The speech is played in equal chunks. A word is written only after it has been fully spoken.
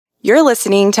You're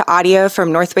listening to audio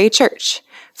from Northway Church.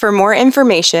 For more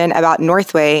information about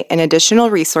Northway and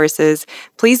additional resources,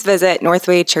 please visit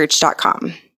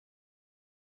northwaychurch.com.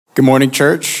 Good morning,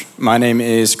 church. My name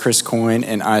is Chris Coyne,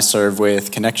 and I serve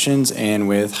with Connections and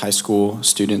with High School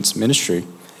Students Ministry.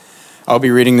 I'll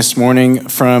be reading this morning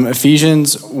from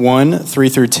Ephesians 1, 3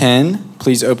 through 10.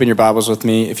 Please open your Bibles with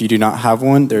me. If you do not have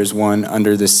one, there's one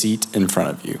under the seat in front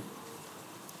of you.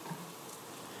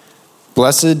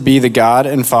 Blessed be the God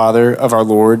and Father of our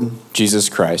Lord Jesus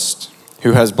Christ,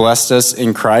 who has blessed us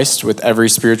in Christ with every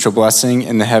spiritual blessing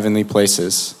in the heavenly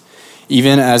places,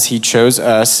 even as he chose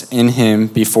us in him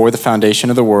before the foundation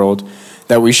of the world,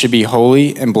 that we should be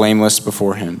holy and blameless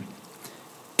before him.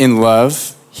 In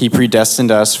love, he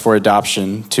predestined us for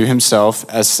adoption to himself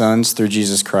as sons through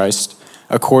Jesus Christ,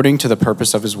 according to the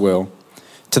purpose of his will,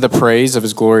 to the praise of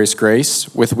his glorious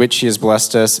grace, with which he has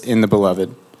blessed us in the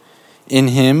beloved. In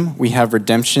him we have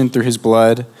redemption through his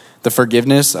blood, the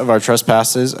forgiveness of our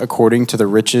trespasses according to the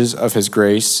riches of his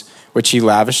grace, which he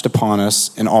lavished upon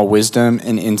us in all wisdom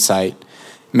and insight,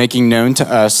 making known to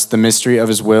us the mystery of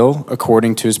his will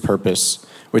according to his purpose,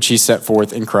 which he set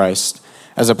forth in Christ,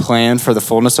 as a plan for the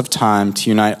fullness of time to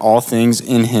unite all things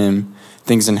in him,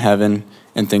 things in heaven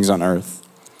and things on earth.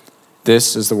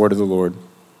 This is the word of the Lord.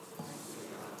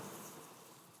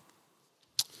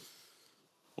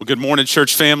 Well, good morning,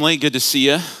 church family. Good to see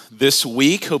you this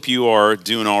week. Hope you are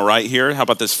doing all right here. How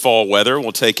about this fall weather?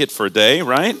 We'll take it for a day,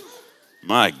 right?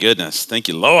 My goodness. Thank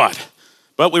you, Lord.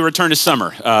 But we return to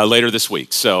summer later this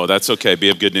week, so that's okay. Be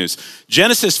of good news.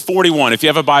 Genesis 41. If you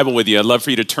have a Bible with you, I'd love for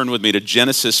you to turn with me to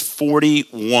Genesis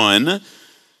 41.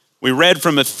 We read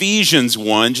from Ephesians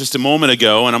 1 just a moment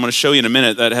ago, and I'm going to show you in a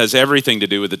minute that has everything to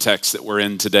do with the text that we're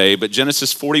in today. But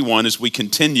Genesis 41, as we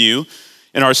continue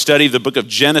in our study of the book of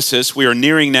Genesis, we are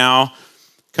nearing now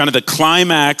kind of the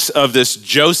climax of this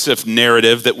Joseph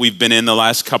narrative that we've been in the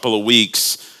last couple of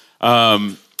weeks.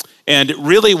 And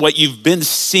really what you've been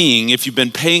seeing, if you've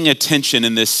been paying attention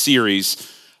in this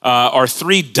series, are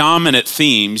three dominant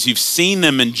themes. You've seen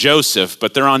them in Joseph,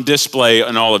 but they're on display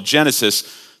in all of Genesis.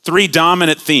 Three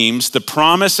dominant themes: the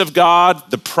promise of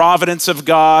God, the providence of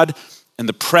God, and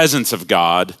the presence of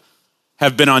God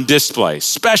have been on display,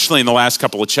 especially in the last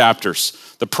couple of chapters.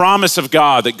 The promise of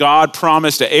God, that God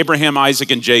promised to Abraham, Isaac,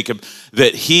 and Jacob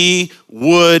that he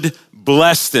would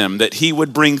bless them, that he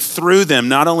would bring through them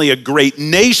not only a great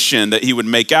nation that he would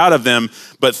make out of them,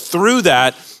 but through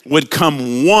that would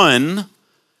come one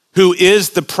who is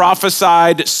the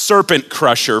prophesied serpent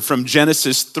crusher from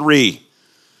Genesis 3,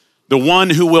 the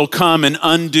one who will come and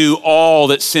undo all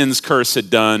that sin's curse had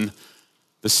done.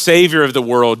 The Savior of the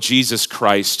world, Jesus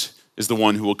Christ, is the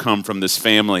one who will come from this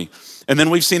family. And then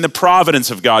we've seen the providence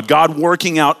of God, God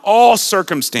working out all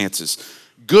circumstances,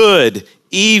 good,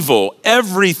 evil,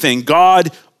 everything, God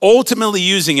ultimately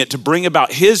using it to bring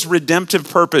about his redemptive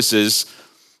purposes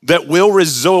that will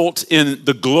result in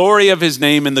the glory of his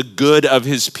name and the good of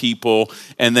his people.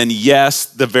 And then, yes,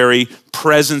 the very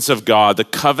presence of God, the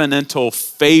covenantal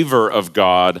favor of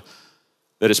God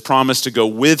that is promised to go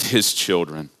with his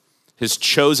children, his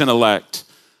chosen elect.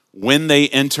 When they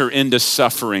enter into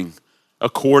suffering,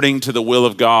 according to the will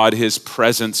of God, his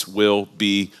presence will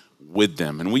be with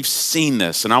them. And we've seen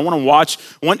this. And I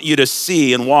want you to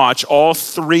see and watch all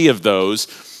three of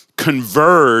those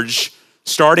converge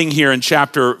starting here in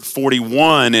chapter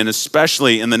 41 and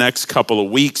especially in the next couple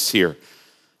of weeks here.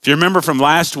 If you remember from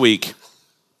last week,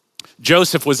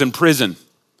 Joseph was in prison.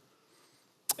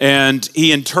 And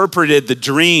he interpreted the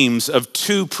dreams of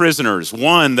two prisoners,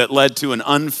 one that led to an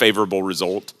unfavorable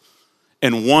result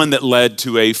and one that led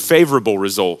to a favorable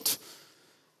result.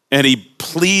 And he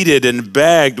pleaded and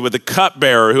begged with the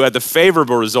cupbearer who had the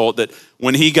favorable result that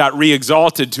when he got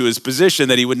re-exalted to his position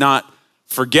that he would not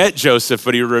forget Joseph,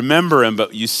 but he would remember him.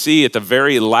 But you see at the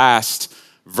very last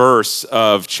verse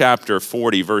of chapter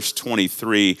 40, verse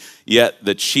 23, yet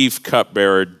the chief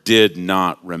cupbearer did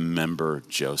not remember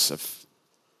Joseph,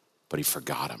 but he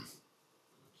forgot him.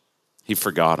 He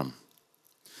forgot him.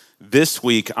 This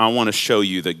week, I want to show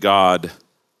you that God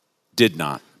did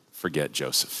not forget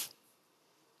Joseph.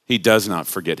 He does not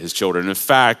forget his children. In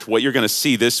fact, what you're going to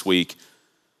see this week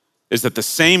is that the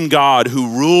same God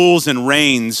who rules and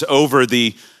reigns over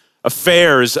the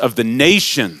affairs of the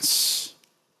nations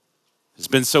has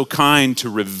been so kind to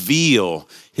reveal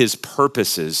his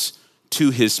purposes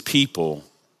to his people.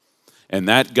 And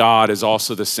that God is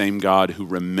also the same God who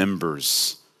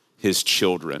remembers his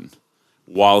children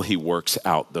while he works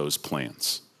out those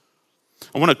plans.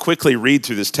 I want to quickly read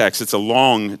through this text. It's a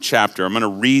long chapter. I'm going to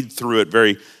read through it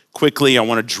very quickly, I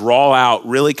want to draw out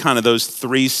really kind of those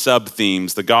three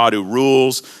sub-themes: the God who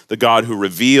rules, the God who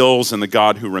reveals, and the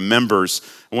God who remembers.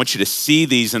 I want you to see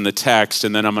these in the text,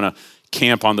 and then I'm going to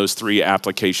camp on those three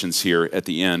applications here at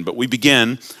the end. But we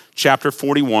begin chapter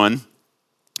 41,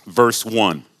 verse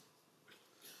 1.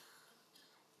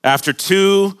 After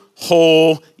 2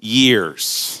 whole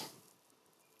years,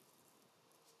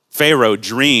 Pharaoh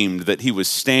dreamed that he was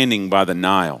standing by the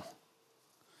Nile.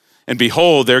 And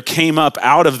behold, there came up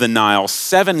out of the Nile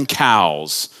 7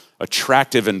 cows,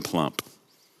 attractive and plump.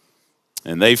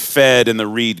 And they fed in the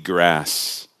reed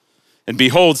grass. And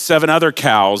behold, 7 other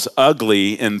cows,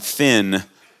 ugly and thin,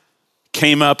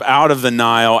 came up out of the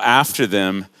Nile after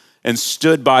them and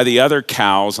stood by the other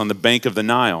cows on the bank of the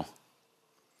Nile.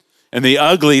 And the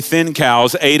ugly, thin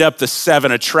cows ate up the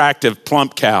 7 attractive,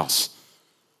 plump cows.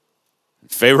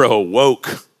 Pharaoh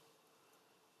awoke.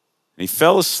 He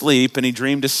fell asleep and he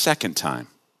dreamed a second time.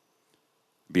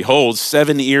 Behold,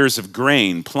 7 ears of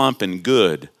grain, plump and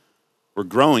good, were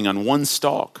growing on one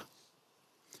stalk.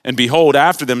 And behold,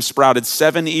 after them sprouted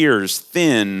 7 ears,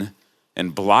 thin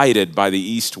and blighted by the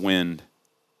east wind.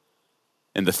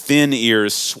 And the thin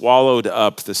ears swallowed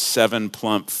up the 7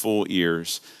 plump, full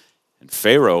ears. And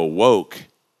Pharaoh awoke.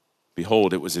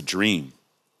 Behold, it was a dream.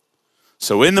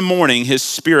 So in the morning, his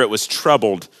spirit was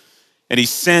troubled, and he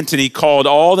sent and he called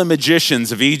all the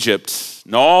magicians of Egypt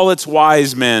and all its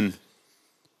wise men.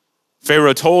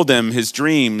 Pharaoh told them his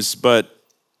dreams, but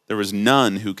there was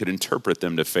none who could interpret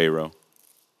them to Pharaoh.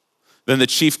 Then the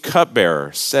chief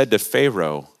cupbearer said to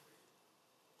Pharaoh,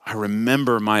 I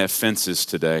remember my offenses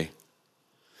today.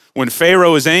 When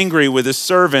Pharaoh was angry with his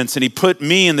servants and he put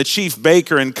me and the chief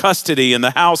baker in custody in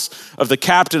the house of the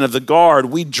captain of the guard,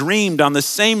 we dreamed on the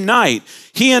same night,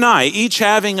 he and I, each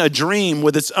having a dream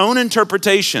with its own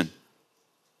interpretation.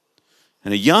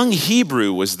 And a young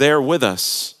Hebrew was there with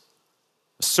us,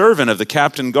 a servant of the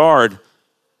captain guard.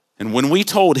 And when we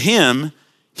told him,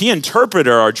 he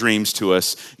interpreted our dreams to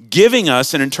us, giving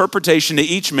us an interpretation to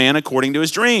each man according to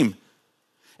his dream.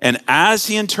 And as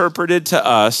he interpreted to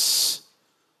us,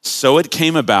 so it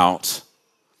came about,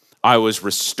 I was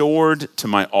restored to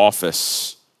my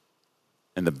office,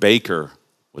 and the baker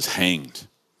was hanged.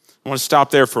 I want to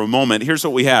stop there for a moment. Here's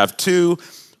what we have. 2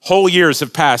 whole years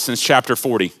have passed since chapter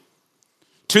 40.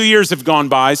 2 years have gone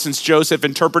by since Joseph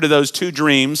interpreted those 2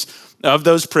 dreams of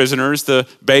those prisoners, the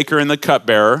baker and the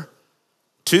cupbearer.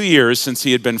 2 years since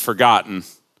he had been forgotten.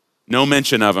 No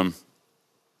mention of him.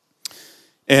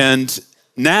 And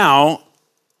now,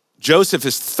 Joseph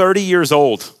is 30 years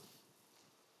old.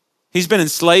 He's been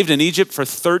enslaved in Egypt for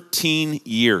 13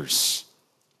 years.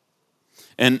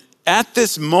 And at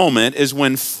this moment is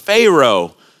when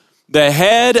Pharaoh, the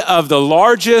head of the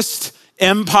largest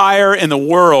empire in the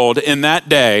world in that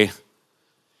day,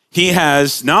 he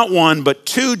has not 1, but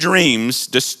 2 dreams,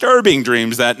 disturbing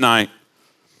dreams that night.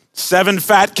 7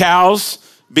 fat cows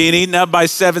being eaten up by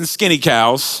 7 skinny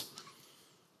cows.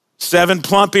 7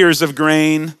 plump ears of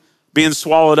grain being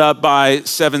swallowed up by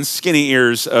 7 skinny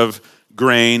ears of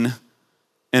grain.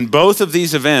 And both of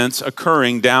these events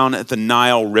occurring down at the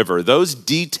Nile River. Those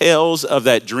details of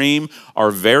that dream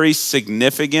are very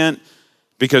significant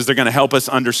because they're going to help us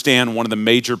understand one of the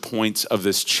major points of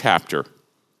this chapter.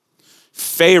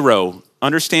 Pharaoh,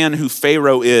 understand who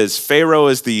Pharaoh is. Pharaoh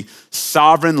is the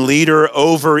sovereign leader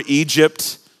over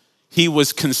Egypt. He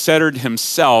was considered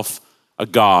himself a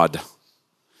god,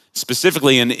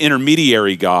 specifically an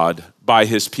intermediary god by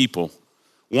his people,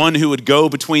 one who would go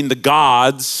between the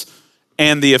gods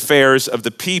and the affairs of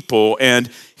the people. And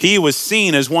he was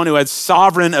seen as one who had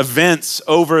sovereign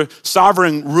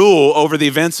rule over the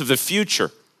events of the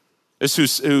future. This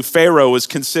is who Pharaoh was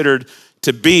considered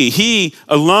to be. He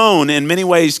alone, in many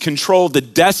ways, controlled the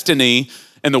destiny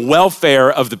and the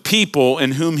welfare of the people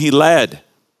in whom he led.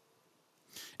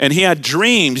 And he had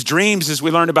dreams. Dreams, as we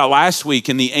learned about last week,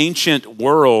 in the ancient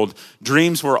world,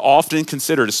 dreams were often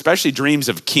considered, especially dreams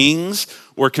of kings,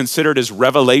 were considered as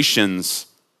revelations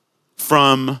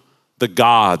from the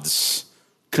gods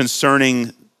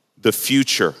concerning the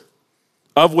future,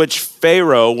 of which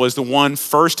Pharaoh was the one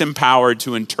first empowered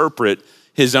to interpret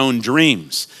his own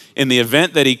dreams. In the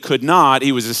event that he could not,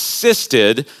 he was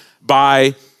assisted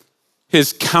by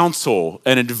his council,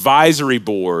 an advisory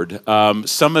board,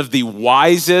 some of the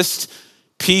wisest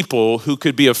people who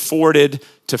could be afforded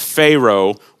to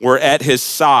Pharaoh were at his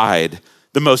side.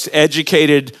 The most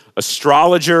educated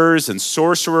astrologers and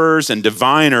sorcerers and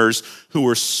diviners who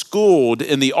were schooled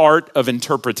in the art of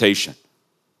interpretation.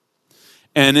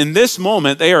 And in this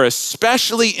moment, they are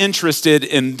especially interested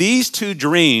in these 2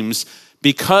 dreams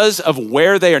because of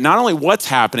where they are, not only what's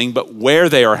happening, but where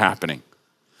they are happening.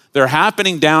 They're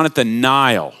happening down at the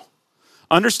Nile.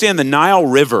 Understand the Nile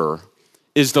River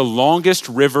is the longest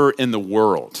river in the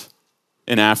world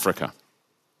in Africa.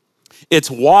 Its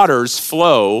waters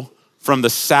flow from the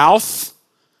south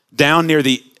down near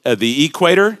the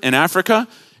equator in Africa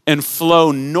and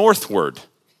flow northward.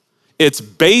 Its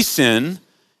basin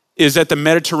is at the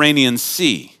Mediterranean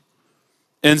Sea.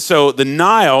 And so the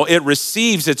Nile, it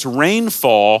receives its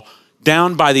rainfall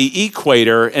down by the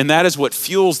equator, and that is what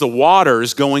fuels the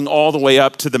waters going all the way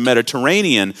up to the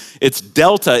Mediterranean. Its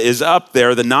delta is up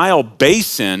there. The Nile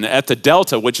basin at the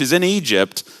delta, which is in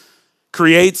Egypt,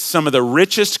 creates some of the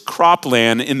richest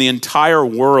cropland in the entire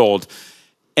world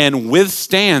and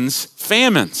withstands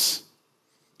famines.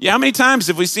 Yeah, how many times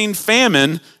have we seen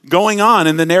famine going on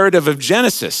in the narrative of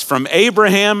Genesis from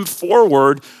Abraham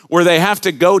forward, where they have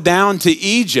to go down to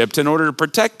Egypt in order to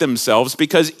protect themselves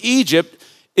because Egypt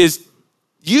is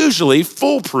usually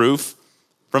foolproof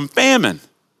from famine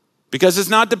because it's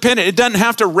not dependent. It doesn't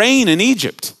have to rain in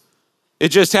Egypt. It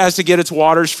just has to get its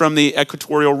waters from the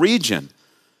equatorial region.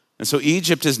 And so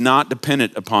Egypt is not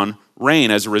dependent upon rain.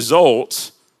 As a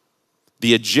result,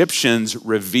 the Egyptians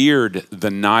revered the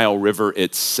Nile River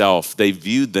itself. They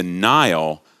viewed the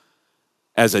Nile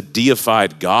as a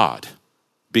deified god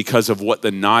because of what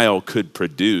the Nile could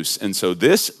produce. And so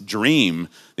these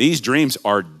dreams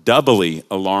are doubly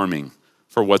alarming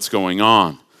for what's going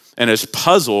on, and has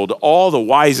puzzled all the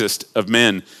wisest of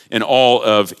men in all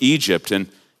of Egypt. And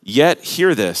yet,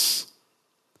 hear this,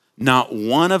 not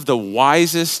one of the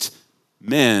wisest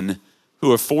men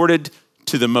who afforded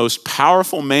to the most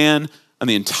powerful man on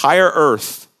the entire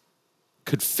earth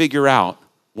could figure out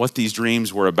what these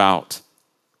dreams were about.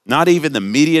 Not even the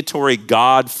mediatory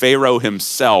God, Pharaoh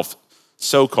himself,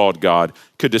 so-called God,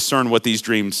 could discern what these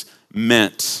dreams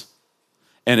meant.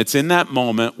 And it's in that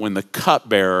moment when the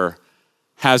cupbearer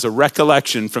has a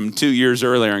recollection from 2 years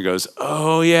earlier and goes,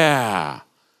 oh yeah,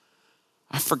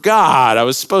 I forgot I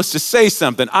was supposed to say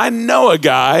something. I know a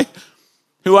guy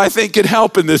who I think could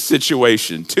help in this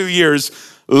situation 2 years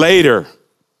later.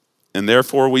 And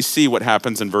therefore we see what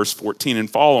happens in verse 14 and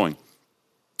following.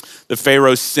 The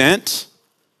Pharaoh sent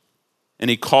and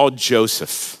he called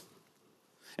Joseph.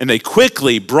 And they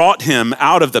quickly brought him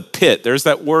out of the pit. There's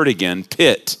that word again,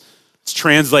 pit. It's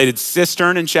translated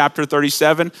cistern in chapter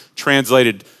 37,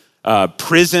 translated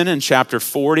prison in chapter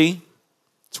 40.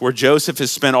 It's where Joseph has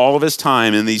spent all of his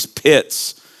time in these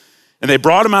pits. And they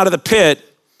brought him out of the pit.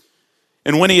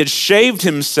 And when he had shaved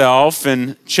himself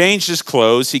and changed his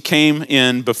clothes, he came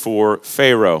in before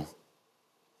Pharaoh.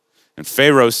 And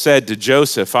Pharaoh said to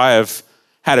Joseph, I have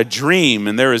had a dream,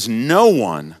 and there is no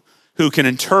one who can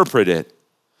interpret it.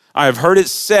 I have heard it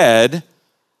said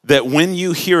that when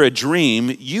you hear a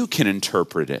dream, you can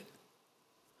interpret it.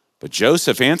 But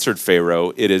Joseph answered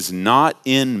Pharaoh, it is not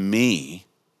in me.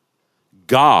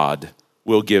 God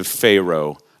will give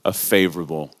Pharaoh a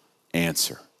favorable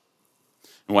answer.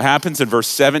 And what happens in verse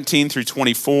 17 through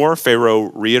 24,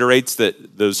 Pharaoh reiterates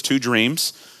those two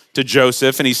dreams to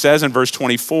Joseph. And he says in verse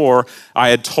 24, I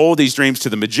had told these dreams to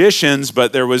the magicians,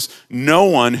 but there was no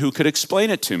one who could explain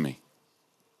it to me.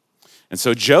 And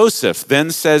so Joseph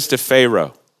then says to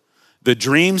Pharaoh, the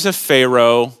dreams of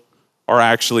Pharaoh are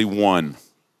actually one.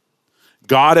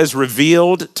 God has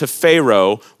revealed to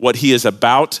Pharaoh what he is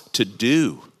about to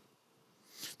do.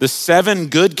 The 7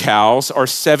 good cows are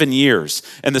 7 years,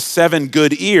 and the 7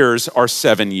 good ears are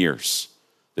 7 years.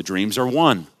 The dreams are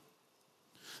one.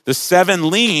 The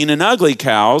 7 lean and ugly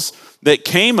cows that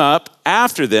came up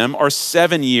after them are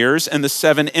 7 years, and the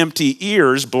 7 empty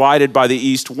ears blighted by the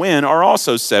east wind are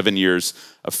also 7 years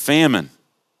of famine.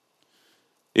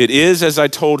 It is as I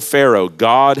told Pharaoh,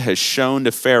 God has shown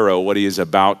to Pharaoh what he is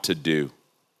about to do.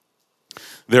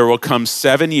 There will come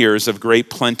 7 years of great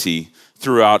plenty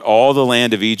throughout all the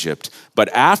land of Egypt, but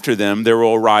after them there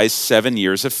will arise 7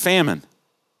 years of famine.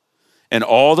 And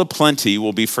all the plenty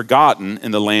will be forgotten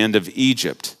in the land of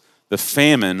Egypt. The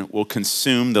famine will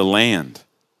consume the land.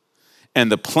 And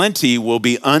the plenty will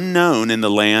be unknown in the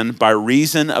land by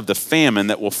reason of the famine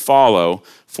that will follow,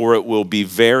 for it will be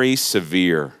very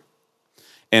severe.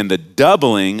 And the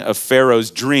doubling of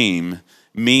Pharaoh's dream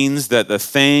means that the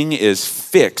thing is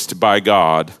fixed by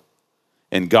God,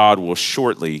 and God will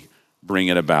shortly bring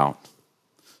it about.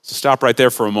 So stop right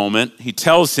there for a moment. He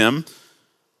tells him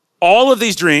all of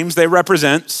these dreams, they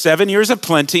represent 7 years of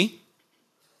plenty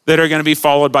that are going to be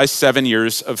followed by 7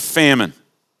 years of famine.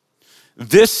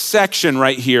 This section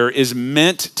right here is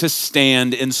meant to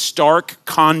stand in stark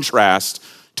contrast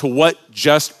to what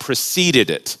just preceded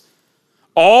it.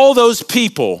 All those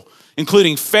people,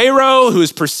 including Pharaoh, who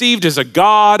is perceived as a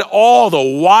god, all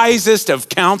the wisest of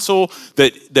counsel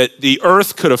that the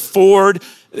earth could afford,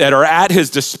 that are at his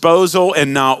disposal,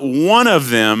 and not one of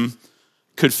them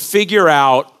could figure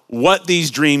out what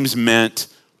these dreams meant,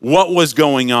 what was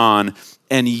going on.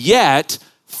 And yet,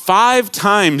 5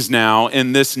 times now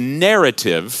in this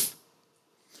narrative,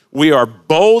 we are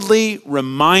boldly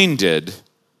reminded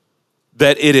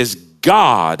that it is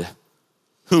God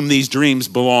whom these dreams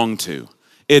belong to.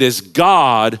 It is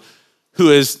God who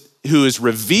has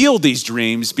revealed these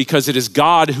dreams, because it is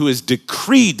God who has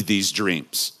decreed these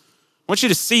dreams. I want you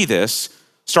to see this.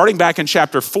 Starting back in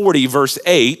chapter 40, verse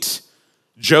 8,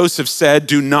 Joseph said,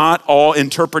 "Do not all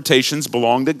interpretations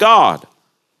belong to God?"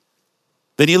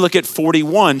 Then you look at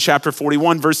chapter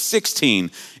 41, verse 16.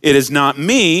 "It is not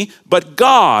me, but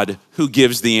God who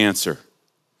gives the answer."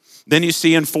 Then you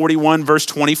see in 41, verse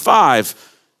 25,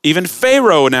 even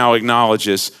Pharaoh now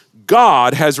acknowledges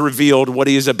God has revealed what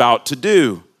he is about to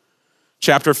do.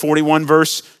 Chapter 41,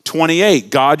 verse 28,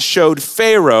 God showed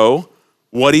Pharaoh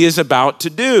what he is about to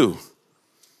do.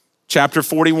 Chapter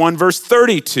 41, verse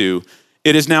 32,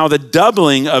 it is now the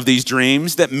doubling of these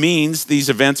dreams that means these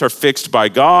events are fixed by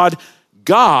God.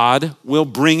 God will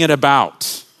bring it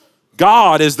about.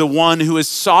 God is the one who is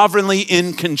sovereignly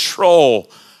in control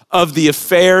of the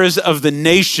affairs of the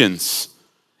nations.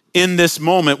 In this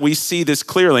moment, we see this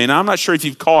clearly. And I'm not sure if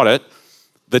you've caught it,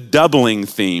 the doubling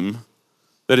theme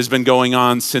that has been going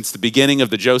on since the beginning of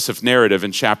the Joseph narrative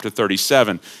in chapter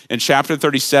 37. In chapter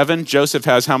 37, Joseph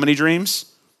has how many dreams?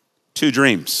 2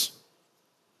 dreams.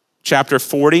 Chapter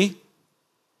 40,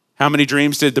 how many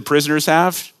dreams did the prisoners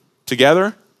have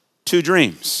together? 2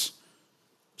 dreams.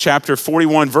 Chapter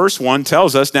 41, verse 1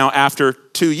 tells us now after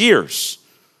 2 years.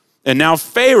 And now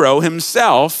Pharaoh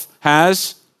himself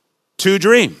has 2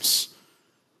 dreams.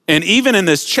 And even in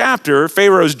this chapter,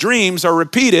 Pharaoh's dreams are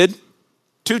repeated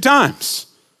 2 times.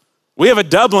 We have a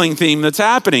doubling theme that's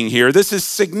happening here. This is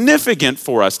significant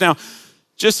for us. Now,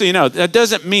 just so you know, that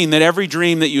doesn't mean that every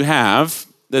dream that you have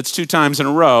that's 2 times in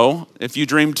a row, if you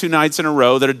dream 2 nights in a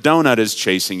row that a donut is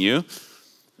chasing you,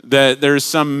 that there's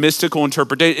some mystical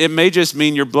interpretation. It may just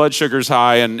mean your blood sugar's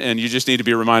high and you just need to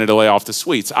be reminded to lay off the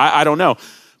sweets. I don't know.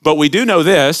 But we do know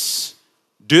this.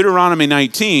 Deuteronomy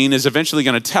 19 is eventually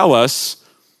going to tell us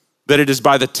that it is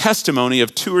by the testimony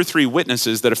of 2 or 3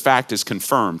 witnesses that a fact is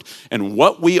confirmed. And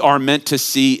what we are meant to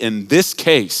see in this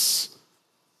case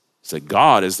is that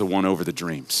God is the one over the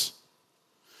dreams.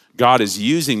 God is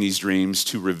using these dreams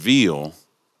to reveal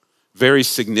very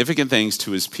significant things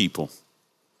to his people.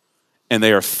 And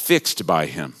they are fixed by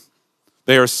him.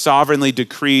 They are sovereignly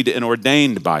decreed and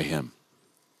ordained by him.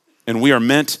 And we are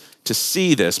meant to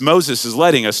see this. Moses is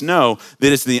letting us know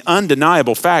that it's the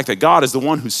undeniable fact that God is the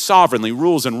one who sovereignly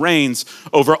rules and reigns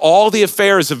over all the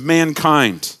affairs of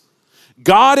mankind.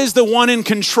 God is the one in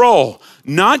control,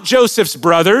 not Joseph's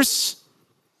brothers,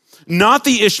 not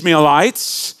the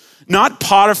Ishmaelites, not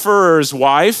Potiphar's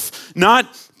wife, not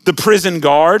the prison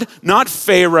guard, not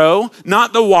Pharaoh,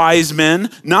 not the wise men,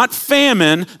 not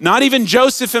famine, not even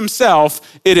Joseph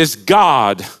himself. It is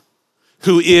God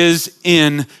who is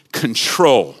in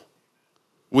control.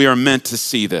 We are meant to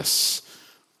see this.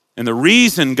 And the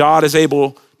reason God is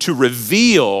able to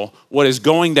reveal what is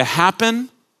going to happen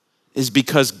is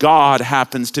because God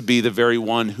happens to be the very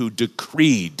one who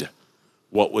decreed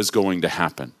what was going to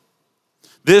happen.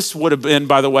 This would have been,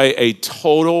 by the way, a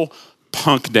total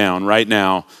punk down right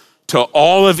now to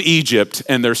all of Egypt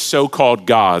and their so-called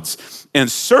gods,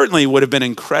 and certainly would have been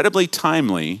incredibly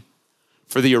timely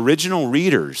for the original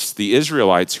readers, the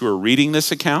Israelites who are reading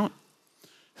this account,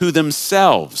 who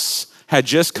themselves had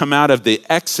just come out of the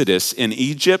Exodus in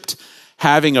Egypt,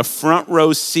 having a front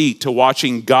row seat to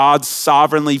watching God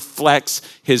sovereignly flex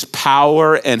his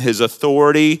power and his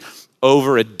authority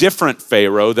over a different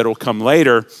Pharaoh that will come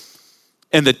later,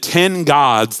 and the 10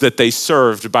 gods that they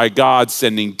served by God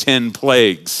sending 10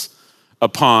 plagues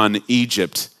upon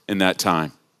Egypt in that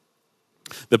time.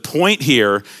 The point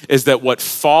here is that what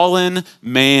fallen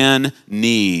man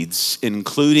needs,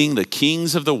 including the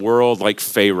kings of the world like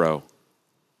Pharaoh,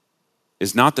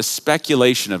 is not the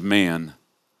speculation of man,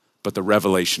 but the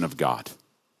revelation of God.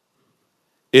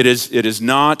 It is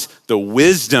not the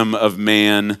wisdom of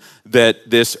man that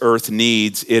this earth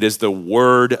needs. It is the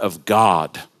word of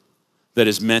God that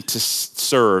is meant to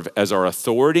serve as our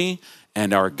authority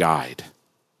and our guide.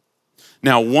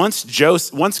 Now, once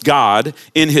God,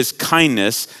 in his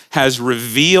kindness, has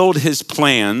revealed his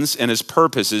plans and his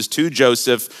purposes to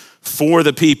Joseph for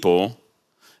the people,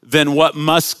 then what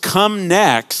must come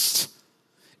next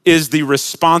is the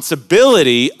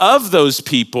responsibility of those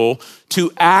people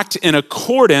to act in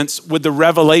accordance with the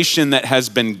revelation that has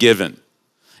been given.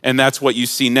 And that's what you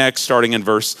see next, starting in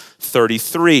verse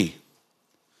 33.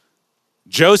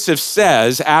 Joseph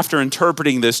says, after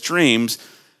interpreting this dream,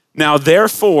 now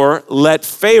therefore let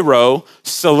Pharaoh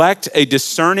select a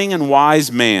discerning and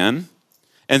wise man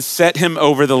and set him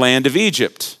over the land of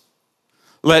Egypt.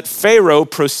 Let Pharaoh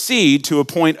proceed to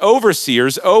appoint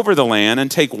overseers over the land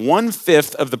and take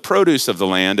 1/5 of the produce of the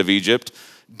land of Egypt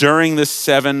during the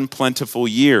 7 plentiful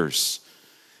years.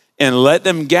 And let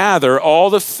them gather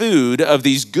all the food of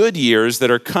these good years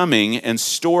that are coming and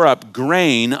store up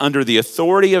grain under the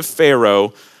authority of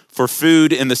Pharaoh for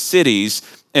food in the cities,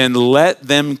 and let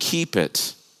them keep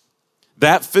it.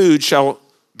 That food shall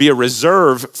be a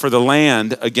reserve for the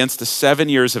land against the 7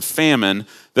 years of famine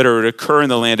that are to occur in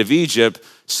the land of Egypt,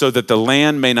 so that the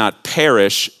land may not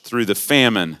perish through the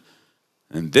famine.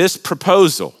 And this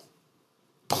proposal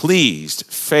pleased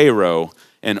Pharaoh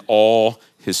and all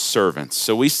his servants.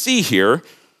 So we see here,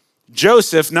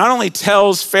 Joseph not only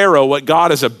tells Pharaoh what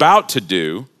God is about to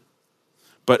do,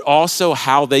 but also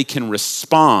how they can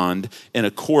respond in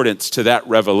accordance to that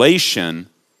revelation.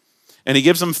 And he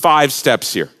gives them 5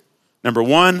 steps here. Number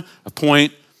 1,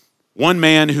 appoint one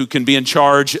man who can be in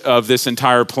charge of this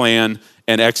entire plan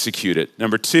and execute it.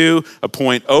 Number 2,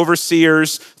 appoint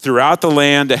overseers throughout the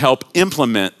land to help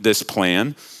implement this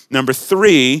plan. Number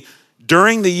 3,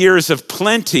 during the years of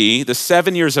plenty, the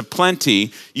 7 years of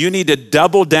plenty, you need to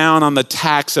double down on the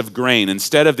tax of grain.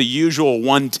 Instead of the usual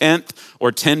 1/10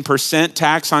 or 10%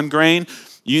 tax on grain,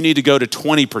 you need to go to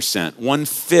 20%,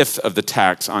 1/5 of the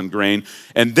tax on grain.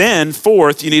 And then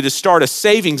 4th, you need to start a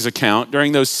savings account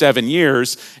during those 7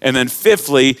 years. And then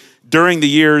 5thly, during the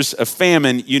years of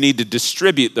famine, you need to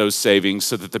distribute those savings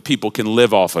so that the people can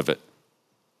live off of it.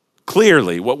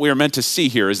 Clearly, what we are meant to see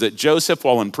here is that Joseph,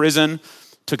 while in prison,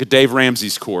 took a Dave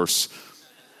Ramsey's course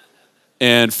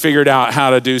and figured out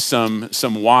how to do some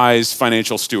wise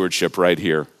financial stewardship right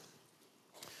here.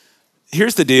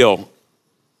 Here's the deal.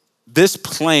 This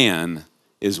plan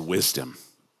is wisdom.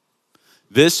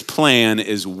 This plan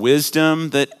is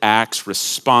wisdom that acts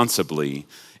responsibly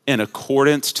in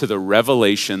accordance to the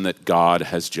revelation that God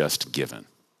has just given.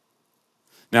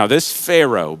 Now, this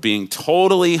Pharaoh, being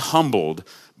totally humbled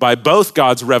by both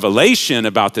God's revelation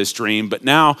about this dream, but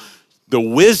now the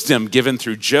wisdom given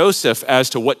through Joseph as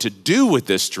to what to do with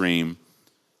this dream,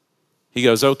 he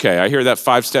goes, okay, I hear that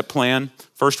 5-step plan.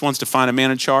 First one's to find a man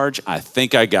in charge. I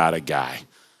think I got a guy.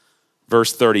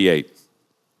 Verse 38,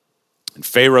 and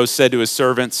Pharaoh said to his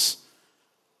servants,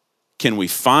 can we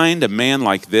find a man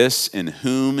like this in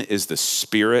whom is the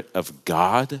Spirit of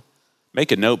God?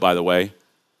 Make a note, by the way,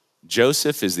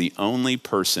 Joseph is the only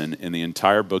person in the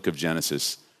entire book of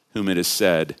Genesis whom it is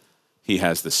said he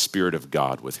has the Spirit of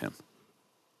God with him.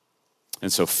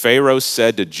 And so Pharaoh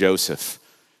said to Joseph,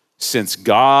 since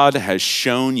God has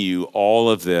shown you all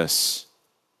of this,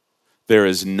 there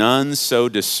is none so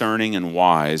discerning and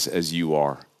wise as you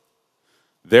are.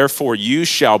 Therefore you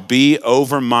shall be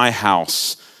over my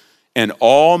house, and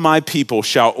all my people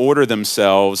shall order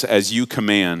themselves as you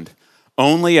command.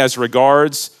 Only as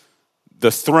regards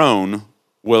the throne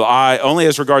will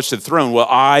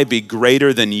I be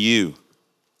greater than you.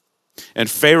 And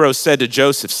Pharaoh said to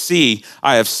Joseph, see,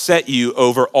 I have set you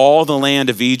over all the land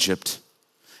of Egypt.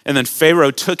 And then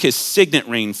Pharaoh took his signet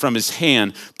ring from his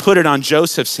hand, put it on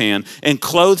Joseph's hand, and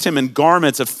clothed him in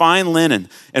garments of fine linen,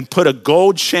 and put a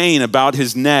gold chain about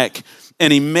his neck.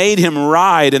 And he made him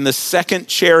ride in the second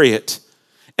chariot.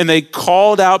 And they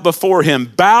called out before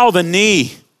him, bow the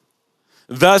knee.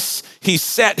 Thus he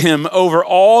set him over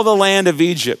all the land of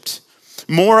Egypt.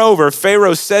 Moreover,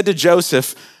 Pharaoh said to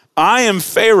Joseph, I am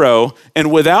Pharaoh,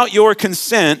 and without your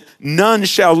consent, none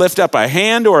shall lift up a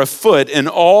hand or a foot in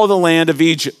all the land of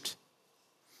Egypt.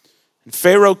 And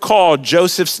Pharaoh called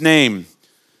Joseph's name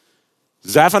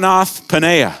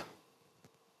Zaphanath-Paneah,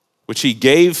 which he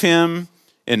gave him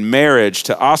in marriage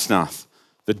to Asnath,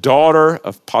 the daughter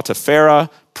of Potiphera,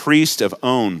 priest of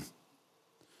On.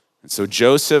 And so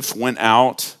Joseph went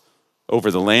out over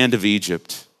the land of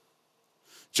Egypt.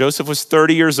 Joseph was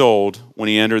 30 years old when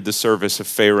he entered the service of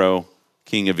Pharaoh,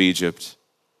 king of Egypt.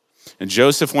 And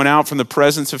Joseph went out from the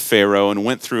presence of Pharaoh and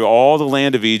went through all the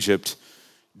land of Egypt.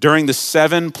 During the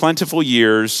 7 plentiful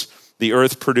years, the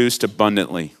earth produced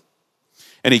abundantly.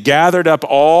 And he gathered up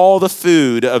all the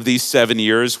food of these 7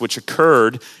 years, which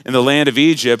occurred in the land of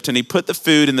Egypt, and he put the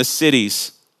food in the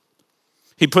cities.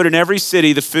 He put in every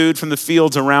city the food from the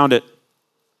fields around it.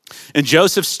 And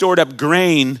Joseph stored up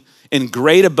grain in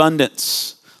great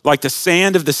abundance, like the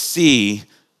sand of the sea,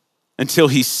 until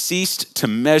he ceased to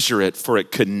measure it, for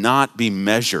it could not be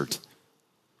measured.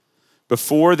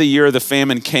 Before the year of the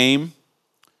famine came,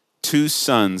 2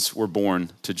 sons were born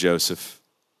to Joseph.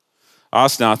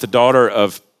 Asnath, the daughter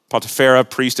of Potiphera,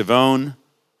 priest of On,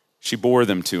 she bore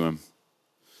them to him.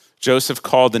 Joseph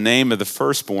called the name of the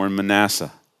firstborn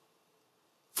Manasseh,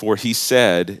 for he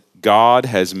said, God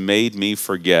has made me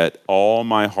forget all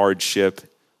my hardship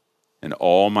and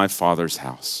all my father's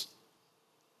house.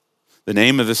 The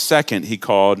name of the second he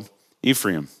called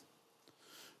Ephraim,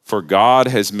 for God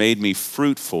has made me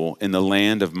fruitful in the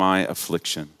land of my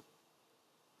affliction.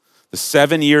 The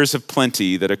 7 years of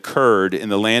plenty that occurred in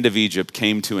the land of Egypt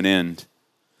came to an end,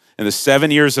 and the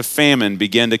 7 years of famine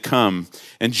began to come.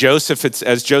 And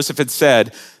as Joseph had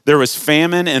said, there was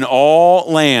famine in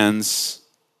all lands,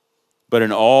 but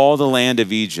in all the land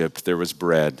of Egypt there was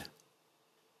bread.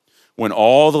 When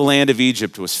all the land of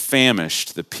Egypt was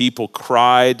famished, the people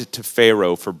cried to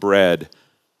Pharaoh for bread.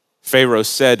 Pharaoh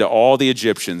said to all the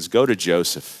Egyptians, go to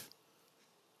Joseph.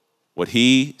 What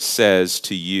he says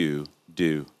to you,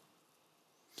 do.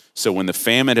 So when the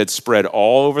famine had spread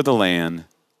all over the land,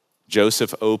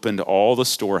 Joseph opened all the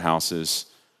storehouses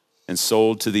and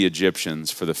sold to the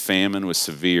Egyptians, for the famine was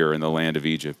severe in the land of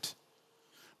Egypt.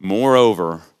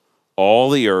 Moreover, all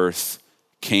the earth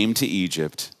came to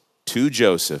Egypt, to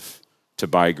Joseph, to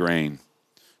buy grain,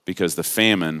 because the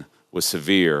famine was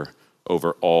severe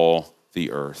over all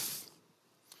the earth.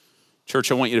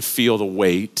 Church, I want you to feel the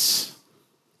weight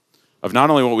of not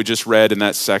only what we just read in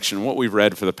that section, what we've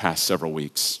read for the past several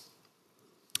weeks.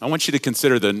 I want you to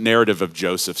consider the narrative of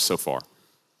Joseph so far.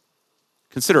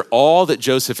 Consider all that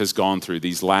Joseph has gone through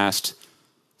these last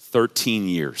 13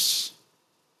 years.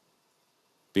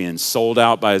 Being sold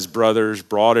out by his brothers,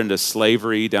 brought into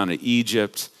slavery down to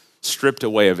Egypt, stripped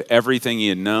away of everything he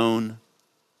had known.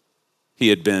 He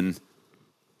had been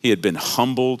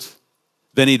humbled.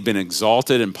 Then he'd been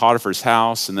exalted in Potiphar's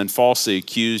house and then falsely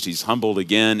accused. He's humbled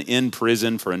again in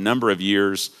prison for a number of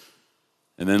years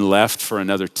and then left for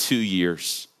another 2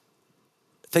 years.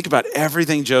 Think about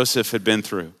everything Joseph had been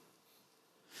through.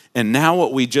 And now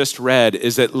what we just read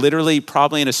is that literally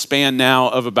probably in a span now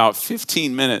of about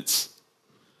 15 minutes,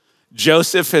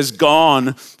 Joseph has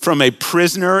gone from a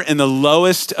prisoner in the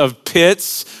lowest of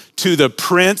pits to the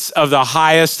prince of the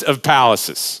highest of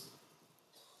palaces.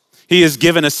 He is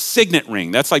given a signet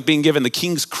ring. That's like being given the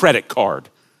king's credit card.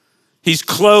 He's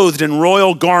clothed in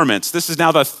royal garments. This is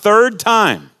now the third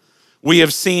time we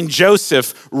have seen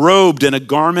Joseph robed in a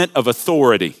garment of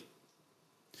authority.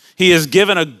 He is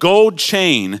given a gold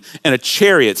chain and a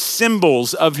chariot,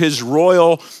 symbols of his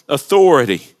royal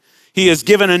authority. He is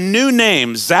given a new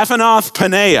name, Zaphanath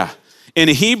Paneah. In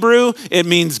Hebrew, it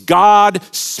means God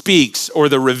speaks, or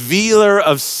the revealer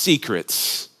of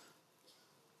secrets.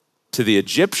 To the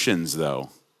Egyptians,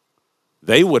 though,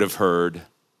 they would have heard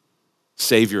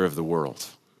Savior of the world.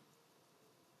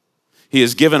 He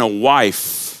is given a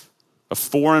wife, a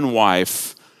foreign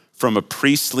wife from a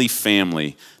priestly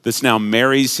family that now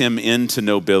marries him into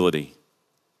nobility.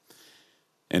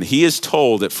 And he is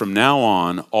told that from now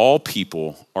on, all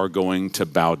people are going to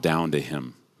bow down to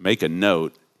him. Make a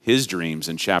note, his dreams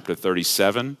in chapter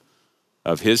 37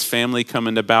 of his family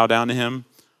coming to bow down to him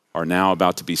are now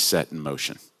about to be set in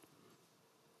motion.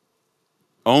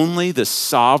 Only the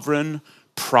sovereign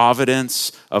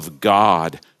providence of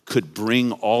God could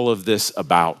bring all of this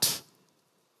about.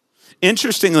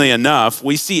 Interestingly enough,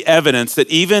 we see evidence that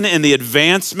even in the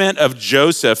advancement of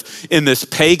Joseph in this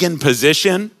pagan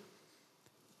position,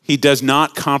 he does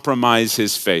not compromise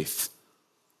his faith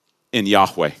in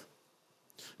Yahweh.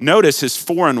 Notice his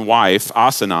foreign wife,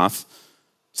 Asenath,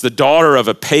 is the daughter of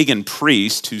a pagan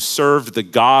priest who served the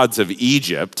gods of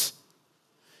Egypt.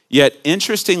 Yet,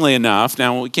 interestingly enough,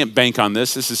 now we can't bank on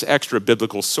this is extra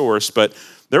biblical source, but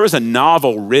there was a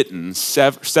novel written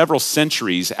several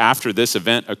centuries after this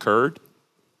event occurred,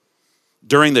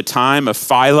 during the time of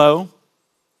Pharaoh,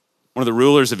 one of the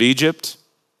rulers of Egypt,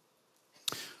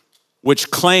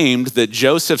 which claimed that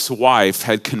Joseph's wife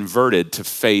had converted to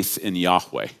faith in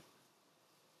Yahweh.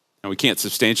 Now, we can't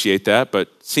substantiate that, but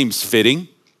seems fitting.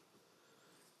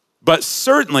 But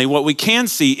certainly what we can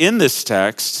see in this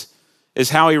text is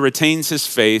how he retains his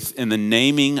faith in the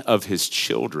naming of his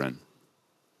children.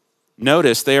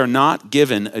 Notice they are not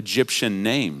given Egyptian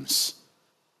names,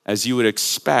 as you would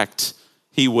expect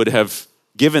he would have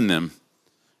given them.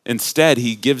 Instead,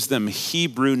 he gives them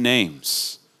Hebrew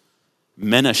names.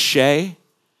 Menashe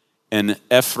and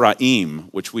Ephraim,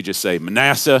 which we just say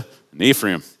Manasseh and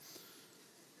Ephraim.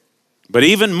 But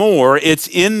even more, it's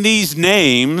in these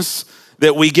names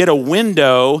that we get a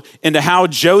window into how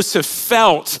Joseph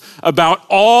felt about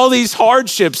all these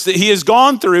hardships that he has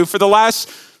gone through for the last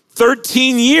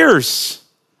 13 years.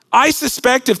 I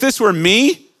suspect if this were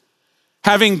me,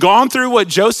 having gone through what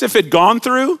Joseph had gone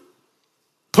through,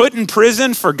 put in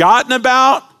prison, forgotten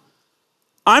about,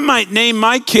 I might name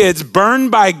my kids Burned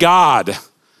by God,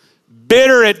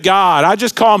 bitter at God. I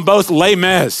just call them both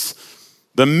lames,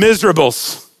 the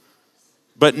miserables.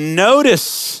 But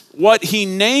notice what he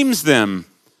names them.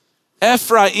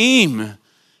 Ephraim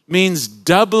means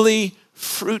doubly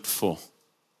fruitful.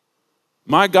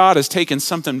 My God has taken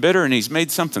something bitter and he's made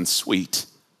something sweet.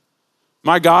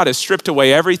 My God has stripped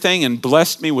away everything and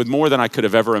blessed me with more than I could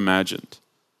have ever imagined.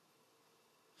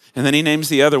 And then he names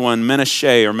the other one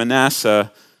Menashe or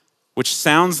Manasseh, which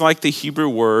sounds like the Hebrew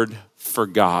word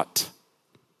forgot.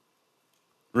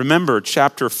 Remember,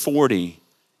 chapter 40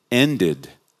 ended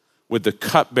with the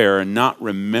cupbearer not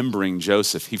remembering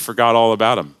Joseph. He forgot all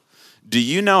about him. Do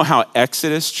you know how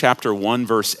Exodus chapter 1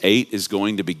 verse 8 is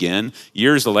going to begin?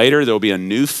 Years later, there'll be a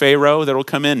new Pharaoh that'll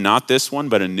come in, not this one,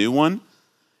 but a new one.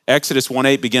 Exodus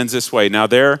 1:8 begins this way. Now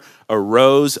there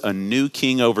arose a new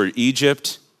king over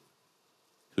Egypt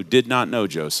who did not know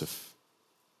Joseph.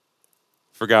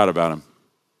 Forgot about him.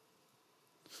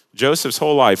 Joseph's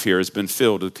whole life here has been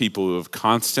filled with people who have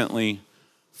constantly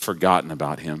forgotten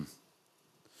about him.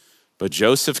 But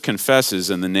Joseph confesses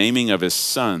in the naming of his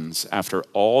sons, after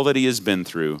all that he has been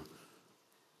through,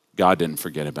 God didn't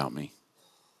forget about me.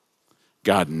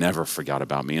 God never forgot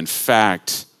about me. In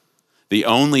fact, the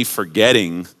only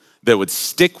forgetting that would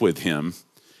stick with him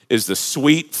is the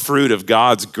sweet fruit of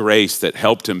God's grace that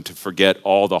helped him to forget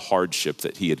all the hardship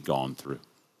that he had gone through.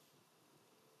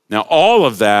 Now, all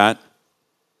of that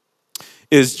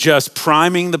is just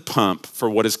priming the pump for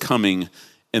what is coming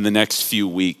in the next few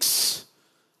weeks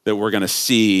that we're going to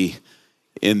see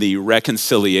in the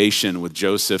reconciliation with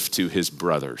Joseph to his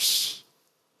brothers.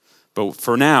 But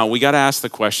for now, we got to ask the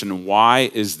question,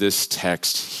 why is this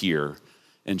text here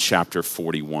in chapter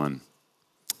 41?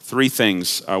 Three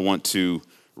things I want to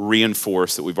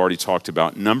reinforce that we've already talked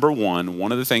about. Number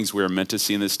one of the things we are meant to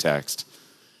see in this text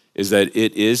is that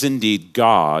it is indeed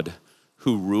God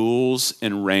who rules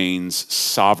and reigns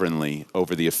sovereignly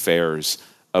over the affairs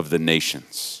of the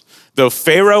nations. Though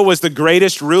Pharaoh was the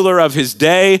greatest ruler of his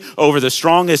day, over the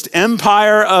strongest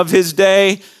empire of his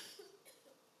day,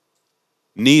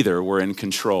 neither were in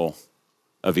control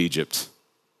of Egypt.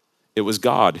 It was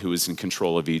God who was in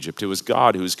control of Egypt. It was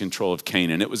God who was in control of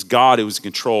Canaan. It was God who was in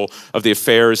control of the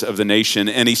affairs of the nation,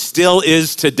 and he still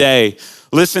is today.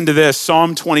 Listen to this,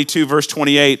 Psalm 22, verse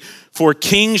 28. For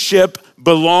kingship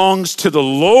belongs to the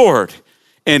Lord,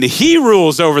 and he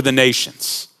rules over the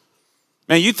nations.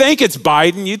 Man, you think it's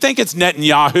Biden, you think it's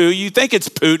Netanyahu, you think it's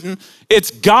Putin.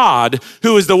 It's God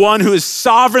who is the one who is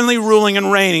sovereignly ruling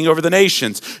and reigning over the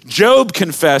nations. Job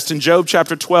confessed in Job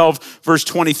chapter 12, verse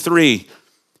 23,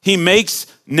 he makes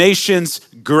nations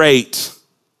great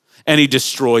and he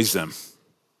destroys them.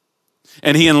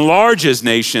 And he enlarges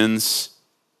nations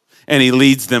and he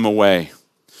leads them away.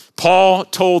 Paul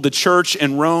told the church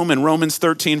in Rome in Romans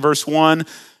 13, verse 1,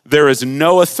 there is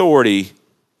no authority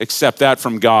except that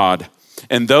from God.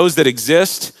 And those that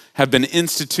exist have been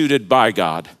instituted by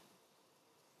God.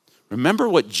 Remember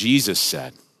what Jesus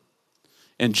said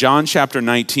in John chapter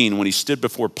 19 when he stood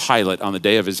before Pilate on the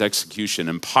day of his execution.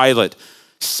 And Pilate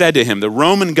said to him, the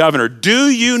Roman governor, do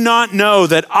you not know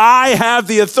that I have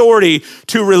the authority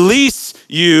to release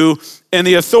you and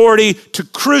the authority to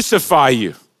crucify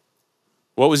you?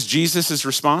 What was Jesus'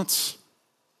 response?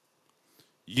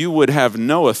 You would have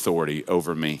no authority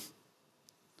over me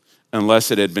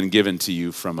unless it had been given to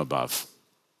you from above.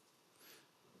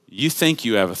 You think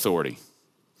you have authority.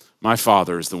 My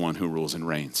Father is the one who rules and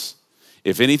reigns.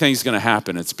 If anything's going to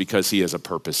happen, it's because he has a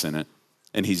purpose in it,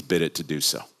 and he's bid it to do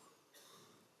so.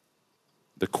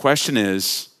 The question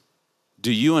is,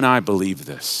 do you and I believe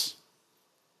this?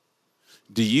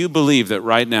 Do you believe that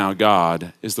right now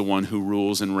God is the one who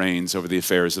rules and reigns over the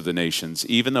affairs of the nations,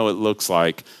 even though it looks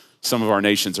like some of our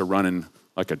nations are running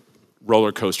like a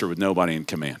roller coaster with nobody in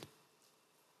command?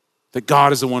 That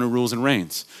God is the one who rules and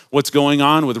reigns. What's going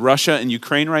on with Russia and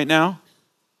Ukraine right now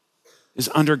is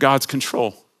under God's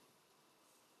control.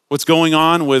 What's going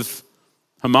on with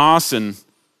Hamas and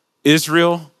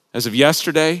Israel as of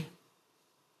yesterday,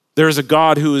 there is a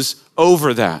God who is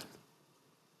over that.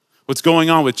 What's going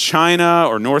on with China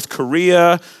or North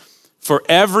Korea, for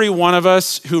every one of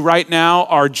us who right now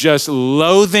are just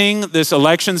loathing this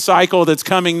election cycle that's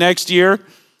coming next year,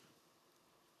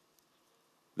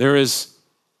 there is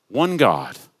one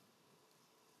God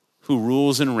who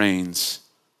rules and reigns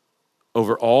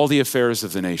over all the affairs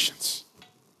of the nations.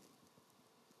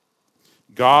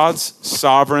 God's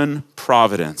sovereign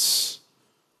providence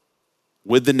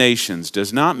with the nations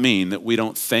does not mean that we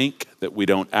don't think, that we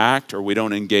don't act, or we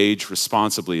don't engage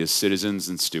responsibly as citizens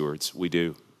and stewards. We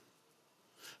do.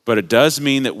 But it does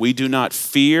mean that we do not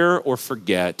fear or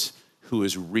forget who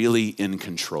is really in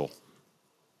control.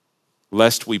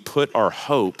 lest we put our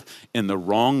hope in the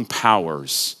wrong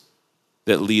powers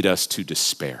that lead us to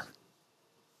despair.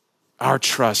 Our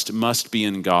trust must be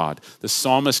in God. The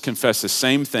psalmist confessed the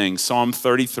same thing, Psalm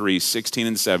 33, 16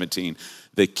 and 17.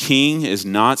 The king is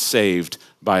not saved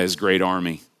by his great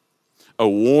army. A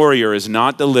warrior is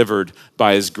not delivered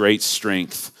by his great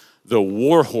strength. The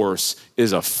war horse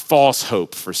is a false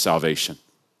hope for salvation.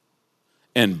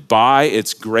 And by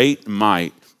its great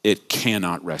might, it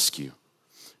cannot rescue.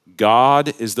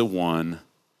 God is the one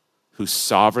who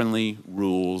sovereignly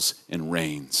rules and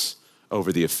reigns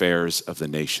over the affairs of the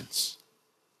nations.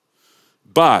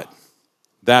 But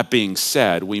that being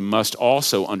said, we must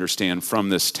also understand from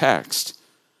this text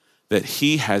that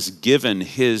he has given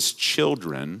his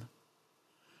children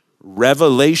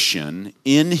revelation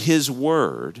in his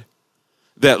word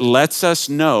that lets us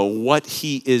know what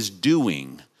he is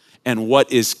doing and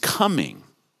what is coming,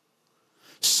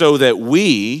 so that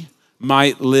we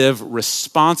might live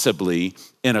responsibly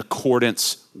in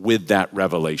accordance with that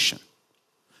revelation.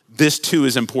 This too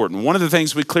is important. One of the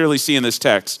things we clearly see in this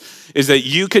text is that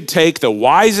you could take the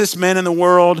wisest men in the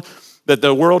world that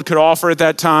the world could offer at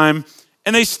that time,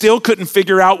 and they still couldn't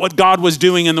figure out what God was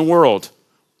doing in the world.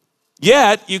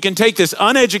 Yet, you can take this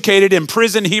uneducated,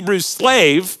 imprisoned Hebrew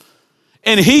slave,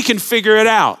 and he can figure it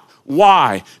out.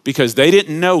 Why? Because they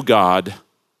didn't know God,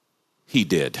 he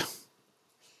did.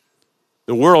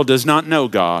 The world does not know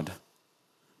God,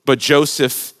 but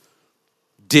Joseph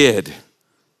did.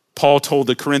 Paul told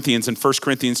the Corinthians in 1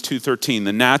 Corinthians 2:13,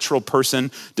 the natural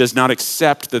person does not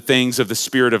accept the things of the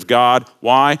Spirit of God.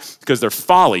 Why? Because they're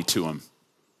folly to him.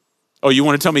 Oh, you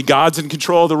want to tell me God's in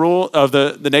control of the rule of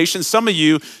the nation? Some of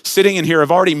you sitting in here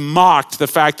have already mocked the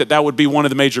fact that that would be one of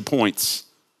the major points.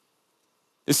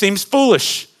 It seems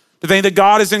foolish to think that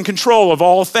God is in control of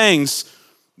all things.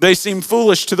 They seem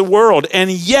foolish to the world.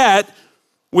 And yet,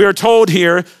 we are told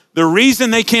here, the reason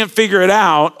they can't figure it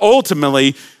out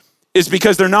ultimately is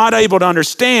because they're not able to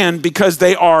understand, because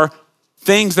they are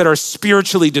things that are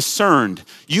spiritually discerned.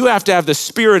 You have to have the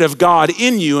Spirit of God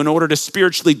in you in order to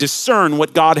spiritually discern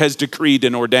what God has decreed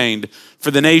and ordained for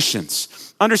the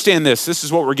nations. Understand this. This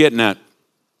is what we're getting at.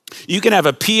 You can have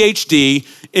a PhD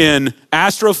in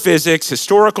astrophysics,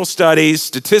 historical studies,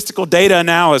 statistical data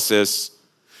analysis.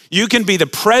 You can be the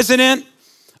president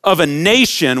of a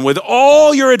nation with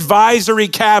all your advisory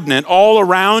cabinet all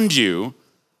around you.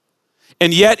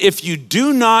 And yet, if you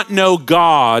do not know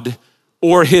God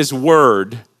or his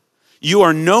word, you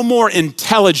are no more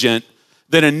intelligent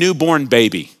than a newborn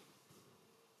baby.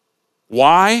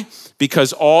 Why?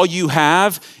 Because all you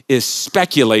have is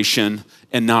speculation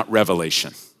and not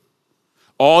revelation.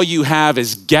 All you have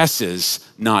is guesses,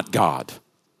 not God.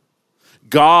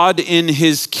 God in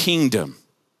his kingdom,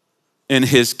 in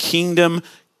his kingdom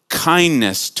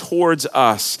kindness towards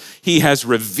us, he has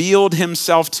revealed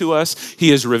himself to us. He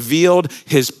has revealed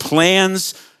his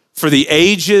plans for the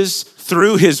ages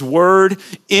through his word.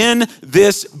 In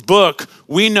this book,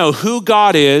 we know who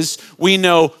God is. We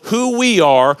know who we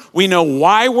are. We know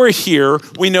why we're here.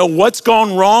 We know what's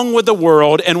gone wrong with the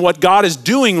world and what God is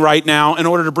doing right now in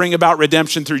order to bring about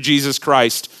redemption through Jesus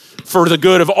Christ for the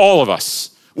good of all of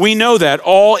us. We know that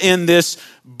all in this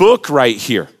book right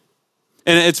here.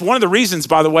 And it's one of the reasons,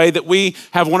 by the way, that we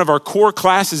have one of our core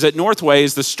classes at Northway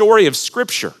is the story of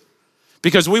Scripture.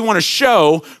 Because we want to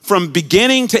show from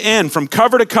beginning to end, from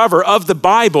cover to cover of the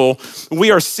Bible,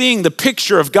 we are seeing the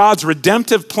picture of God's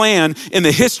redemptive plan in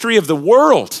the history of the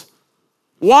world.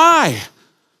 Why?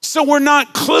 So we're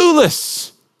not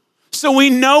clueless. So we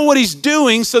know what he's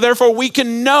doing, so therefore we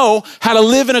can know how to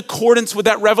live in accordance with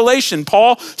that revelation.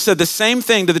 Paul said the same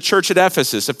thing to the church at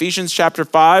Ephesus, Ephesians chapter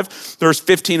 5, verse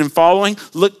 15 and following.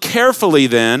 Look carefully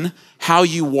then how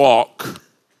you walk,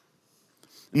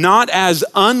 not as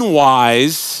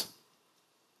unwise,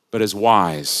 but as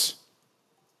wise,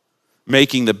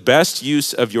 making the best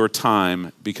use of your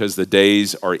time because the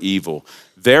days are evil.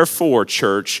 Therefore,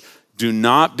 church, do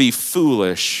not be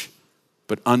foolish,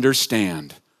 but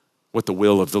understand what the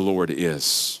will of the Lord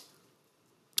is.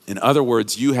 In other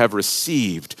words, you have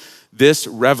received this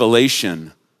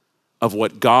revelation of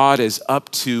what God is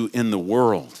up to in the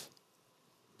world.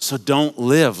 So don't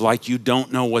live like you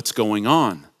don't know what's going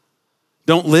on.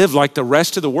 Don't live like the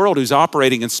rest of the world who's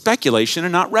operating in speculation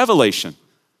and not revelation.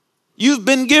 You've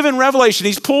been given revelation.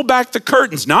 He's pulled back the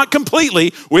curtains, not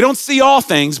completely. We don't see all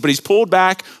things, but he's pulled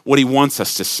back what he wants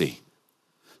us to see,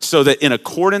 so that in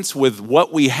accordance with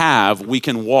what we have, we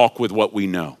can walk with what we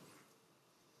know.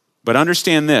 But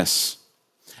understand this,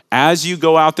 as you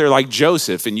go out there like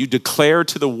Joseph and you declare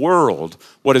to the world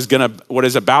what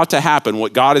is about to happen,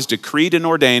 what God has decreed and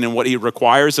ordained and what he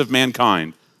requires of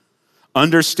mankind,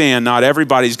 understand not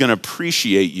everybody's going to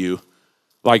appreciate you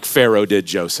like Pharaoh did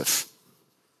Joseph.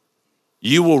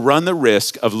 You will run the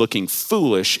risk of looking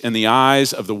foolish in the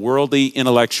eyes of the worldly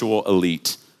intellectual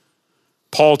elite.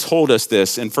 Paul told us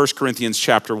this in 1 Corinthians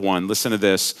chapter 1. Listen to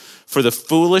this. For the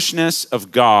foolishness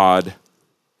of God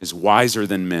is wiser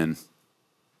than men,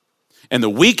 and the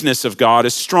weakness of God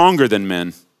is stronger than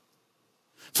men.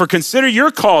 For consider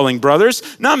your calling, brothers.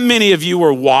 Not many of you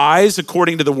were wise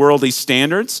according to the worldly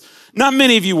standards. Not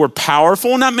many of you were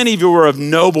powerful. Not many of you were of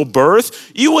noble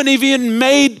birth. You wouldn't have even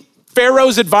made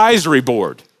Pharaoh's advisory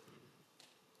board.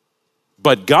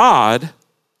 But God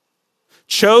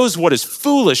chose what is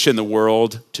foolish in the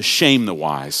world to shame the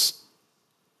wise.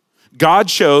 God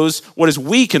chose what is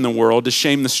weak in the world to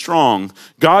shame the strong.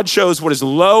 God chose what is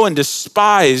low and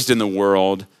despised in the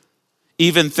world,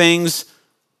 even things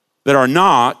that are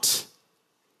not,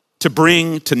 to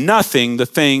bring to nothing the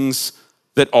things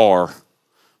that are.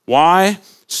 Why?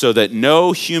 So that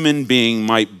no human being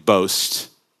might boast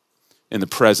in the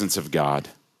presence of God.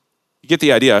 You get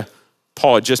the idea?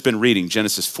 Paul had just been reading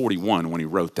Genesis 41 when he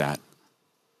wrote that.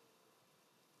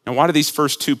 Now, why do these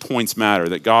first 2 points matter?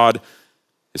 That God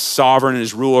is sovereign in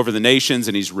his rule over the nations,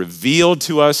 and he's revealed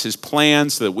to us his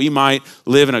plans so that we might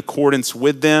live in accordance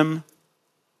with them.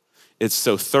 It's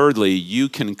so thirdly, you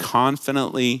can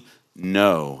confidently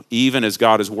know, even as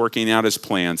God is working out his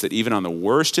plans, that even on the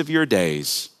worst of your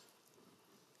days,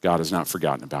 God has not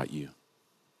forgotten about you.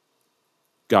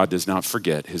 God does not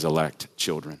forget his elect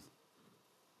children.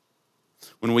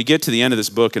 When we get to the end of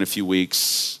this book in a few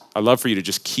weeks, I'd love for you to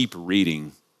just keep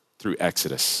reading through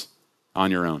Exodus on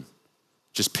your own.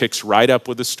 Just picks right up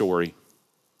with the story.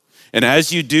 And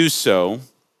as you do so,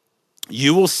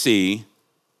 you will see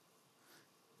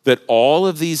that all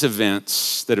of these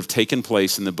events that have taken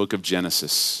place in the book of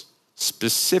Genesis,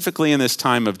 specifically in this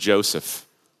time of Joseph,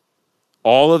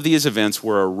 all of these events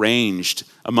were arranged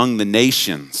among the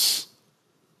nations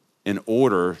in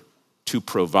order to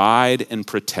provide and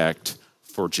protect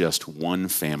for just one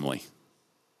family.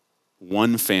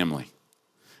 One family.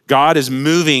 God is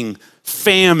moving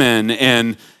famine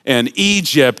and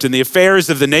Egypt and the affairs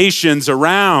of the nations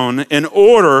around in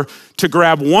order to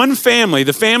grab one family,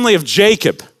 the family of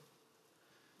Jacob.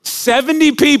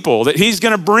 70 people that he's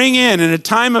going to bring in a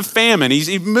time of famine.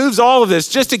 He moves all of this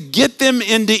just to get them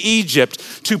into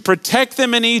Egypt, to protect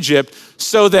them in Egypt,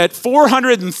 so that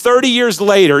 430 years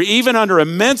later, even under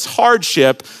immense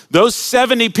hardship, those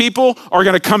 70 people are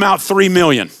going to come out 3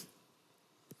 million.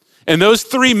 And those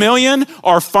 3 million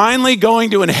are finally going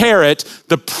to inherit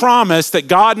the promise that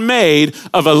God made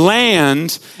of a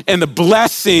land and the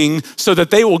blessing so that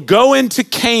they will go into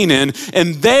Canaan,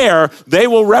 and there they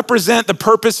will represent the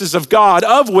purposes of God,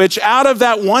 of which out of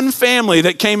that one family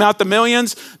that came out the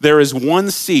millions, there is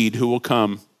one seed who will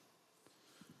come,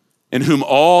 in whom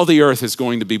all the earth is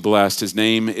going to be blessed. His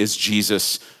name is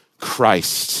Jesus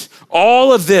Christ.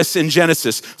 All of this in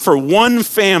Genesis for one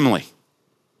family.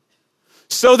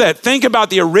 So that, think about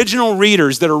the original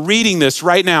readers that are reading this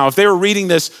right now. If they were reading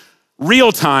this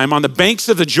real time on the banks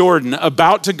of the Jordan,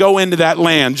 about to go into that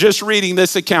land, just reading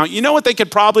this account, you know what they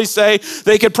could probably say?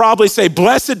 They could probably say,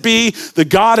 "Blessed be the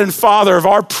God and Father of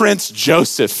our Prince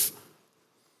Joseph,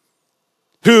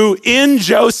 who in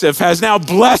Joseph has now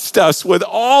blessed us with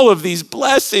all of these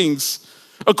blessings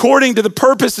according to the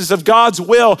purposes of God's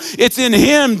will. It's in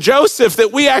him, Joseph,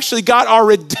 that we actually got our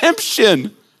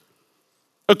redemption.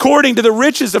 According to the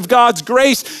riches of God's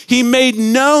grace, he made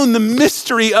known the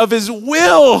mystery of his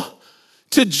will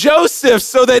to Joseph,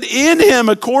 so that in him,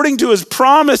 according to his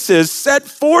promises set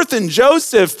forth in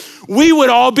Joseph, we would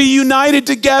all be united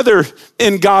together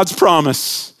in God's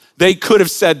promise." They could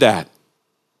have said that.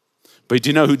 But do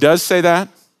you know who does say that?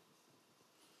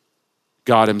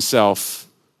 God himself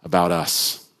about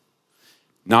us.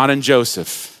 Not in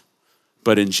Joseph,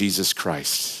 but in Jesus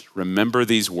Christ. Remember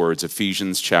these words,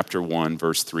 Ephesians chapter 1,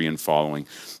 verse 3 and following.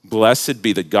 "Blessed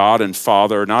be the God and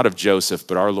Father, not of Joseph,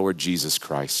 but our Lord Jesus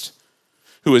Christ,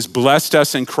 who has blessed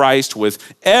us in Christ with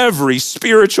every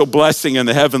spiritual blessing in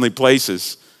the heavenly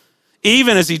places,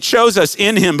 even as he chose us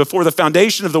in him before the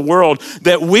foundation of the world,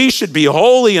 that we should be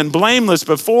holy and blameless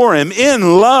before him.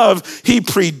 In love, he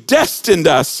predestined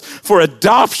us for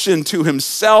adoption to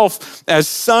himself as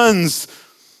sons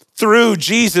through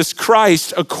Jesus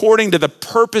Christ, according to the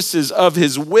purposes of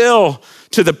his will,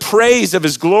 to the praise of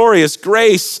his glorious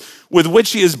grace, with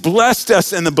which he has blessed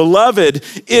us in the beloved.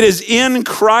 It is in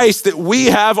Christ that we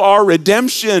have our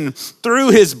redemption through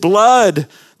his blood,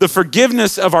 the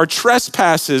forgiveness of our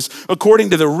trespasses,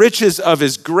 according to the riches of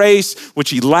his grace,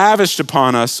 which he lavished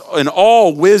upon us in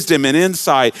all wisdom and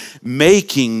insight,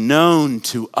 making known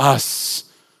to us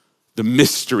the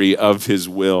mystery of his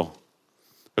will,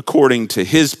 according to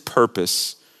his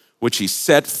purpose, which he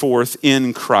set forth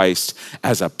in Christ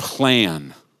as a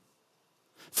plan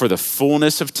for the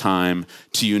fullness of time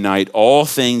to unite all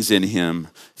things in him,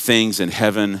 things in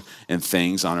heaven and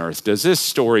things on earth. Does this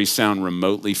story sound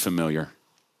remotely familiar?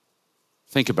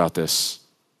 Think about this.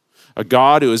 A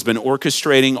God who has been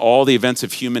orchestrating all the events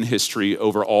of human history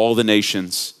over all the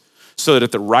nations so that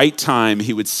at the right time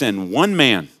he would send one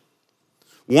man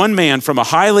from a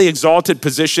highly exalted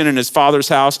position in his Father's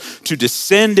house to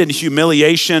descend in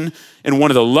humiliation in one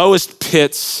of the lowest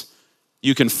pits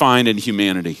you can find in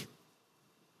humanity.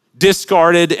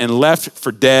 Discarded and left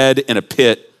for dead in a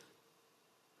pit.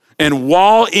 And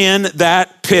while in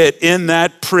that pit, in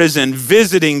that prison,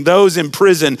 visiting those in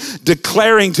prison,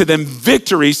 declaring to them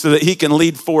victory so that he can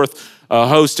lead forth a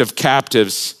host of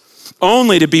captives,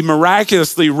 only to be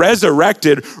miraculously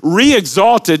resurrected,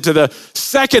 re-exalted to the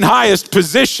second highest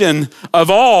position of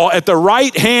all at the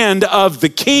right hand of the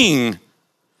king,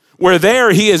 where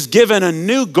there he is given a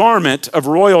new garment of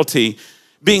royalty,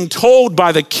 being told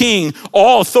by the king,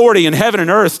 all authority in heaven and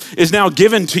earth is now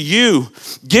given to you,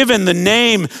 given the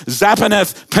name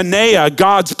Zapaneth Paneah,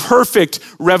 God's perfect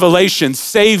revelation,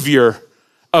 Savior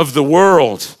of the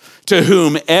world, to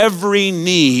whom every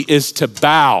knee is to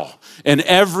bow and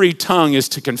every tongue is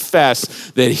to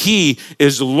confess that he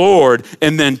is Lord,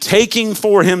 and then taking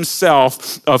for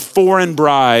himself a foreign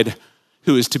bride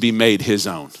who is to be made his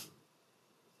own.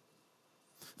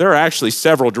 There are actually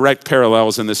several direct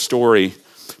parallels in this story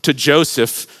to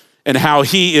Joseph and how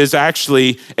he is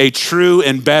actually a true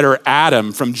and better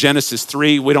Adam from Genesis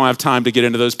 3. We don't have time to get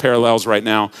into those parallels right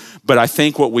now, but I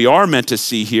think what we are meant to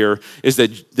see here is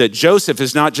that Joseph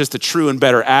is not just the true and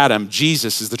better Adam,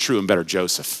 Jesus is the true and better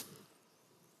Joseph.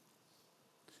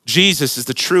 Jesus is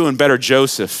the true and better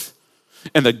Joseph,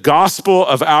 and the gospel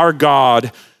of our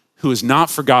God who has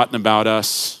not forgotten about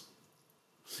us.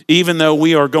 Even though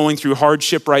we are going through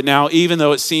hardship right now, even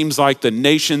though it seems like the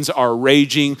nations are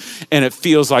raging and it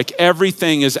feels like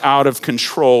everything is out of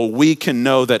control, we can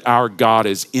know that our God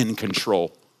is in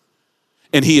control.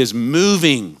 And he is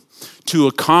moving to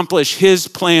accomplish his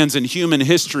plans in human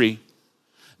history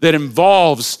that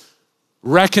involves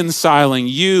reconciling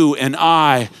you and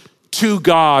I to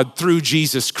God through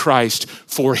Jesus Christ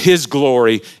for his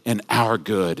glory and our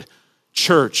good.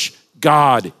 Church,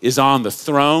 God is on the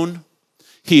throne.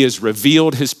 He has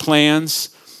revealed his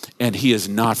plans, and he has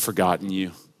not forgotten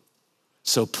you.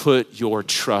 So put your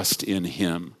trust in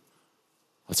him.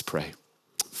 Let's pray.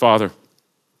 Father,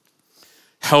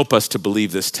 help us to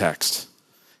believe this text.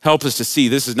 Help us to see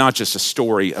this is not just a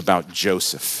story about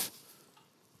Joseph.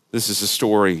 This is a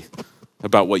story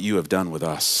about what you have done with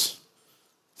us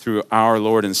through our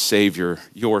Lord and Savior,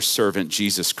 your servant,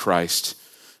 Jesus Christ,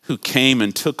 who came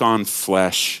and took on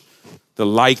flesh, the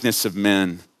likeness of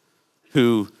men,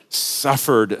 who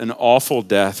suffered an awful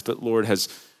death, but Lord has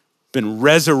been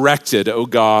resurrected, O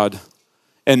God,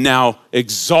 and now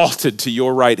exalted to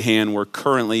your right hand where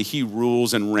currently he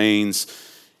rules and reigns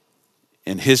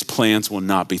and his plans will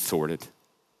not be thwarted.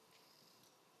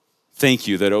 Thank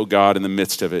you that, O God, in the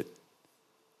midst of it,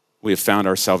 we have found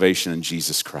our salvation in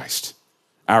Jesus Christ,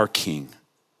 our King,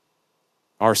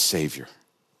 our Savior,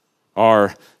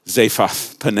 our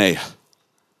Zapheth Paneah.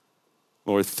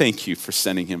 Lord, thank you for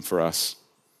sending him for us.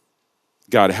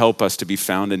 God, help us to be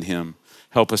found in him.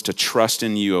 Help us to trust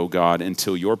in you, O God,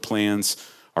 until your plans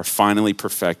are finally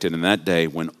perfected in that day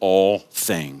when all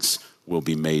things will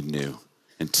be made new.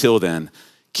 Until then,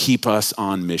 keep us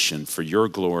on mission for your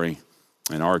glory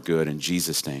and our good. In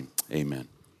Jesus' name, amen.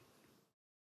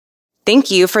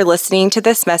 Thank you for listening to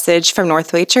this message from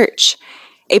Northway Church.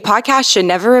 A podcast should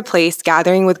never replace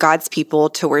gathering with God's people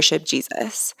to worship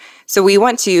Jesus. So we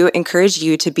want to encourage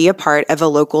you to be a part of a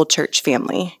local church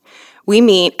family. We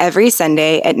meet every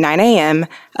Sunday at 9 a.m.,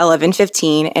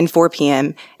 11:15, and 4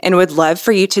 p.m., and would love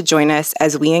for you to join us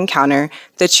as we encounter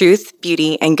the truth,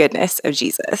 beauty, and goodness of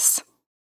Jesus.